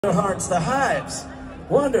Their hearts, the Hives.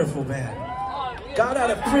 Wonderful band. Got out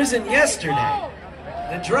of prison yesterday.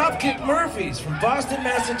 The Dropkick Murphys from Boston,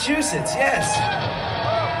 Massachusetts, yes.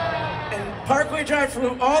 And Parkway Drive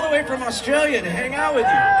flew all the way from Australia to hang out with you.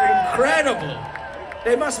 They're incredible.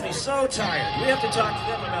 They must be so tired. We have to talk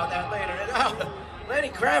to them about that later. And, Lenny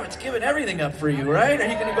Kravitz giving everything up for you, right? Are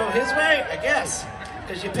you going to go his way? I guess,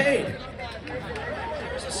 because you paid.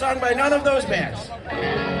 It's a song by none of those bands.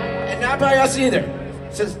 And not by us either.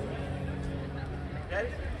 It says, ready?